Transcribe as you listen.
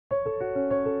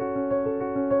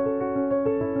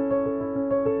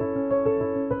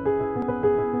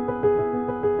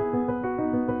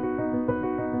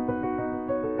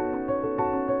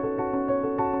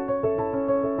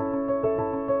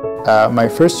My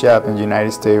first job in the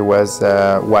United States was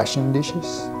washing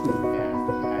dishes.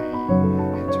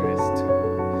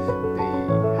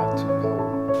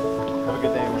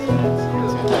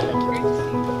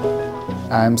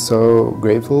 I'm so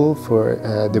grateful for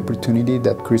the opportunity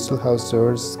that Christel House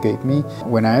DORS gave me.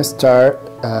 When I started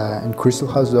in Christel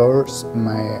House DORS,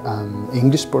 my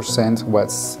English percent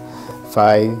was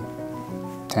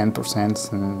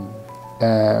 5–10%.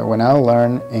 And when I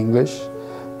learned English,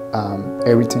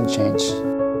 everything changed.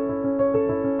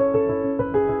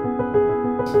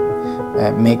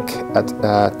 Make a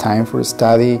time for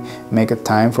study, make a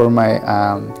time for my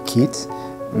kids,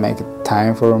 make a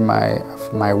time for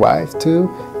my wife too,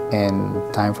 and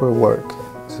time for work.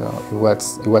 So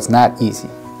it was not easy.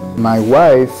 My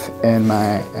wife and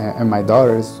my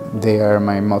daughters, they are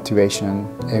my motivation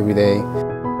every day.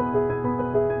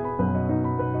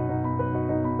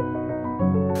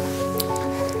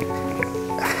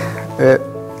 It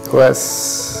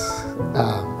was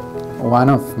one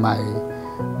of my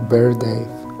birthdays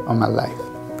of my life.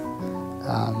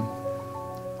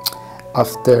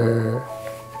 After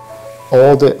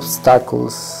all the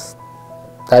obstacles,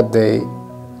 that day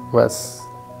was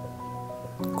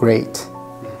great.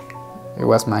 It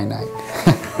was my night.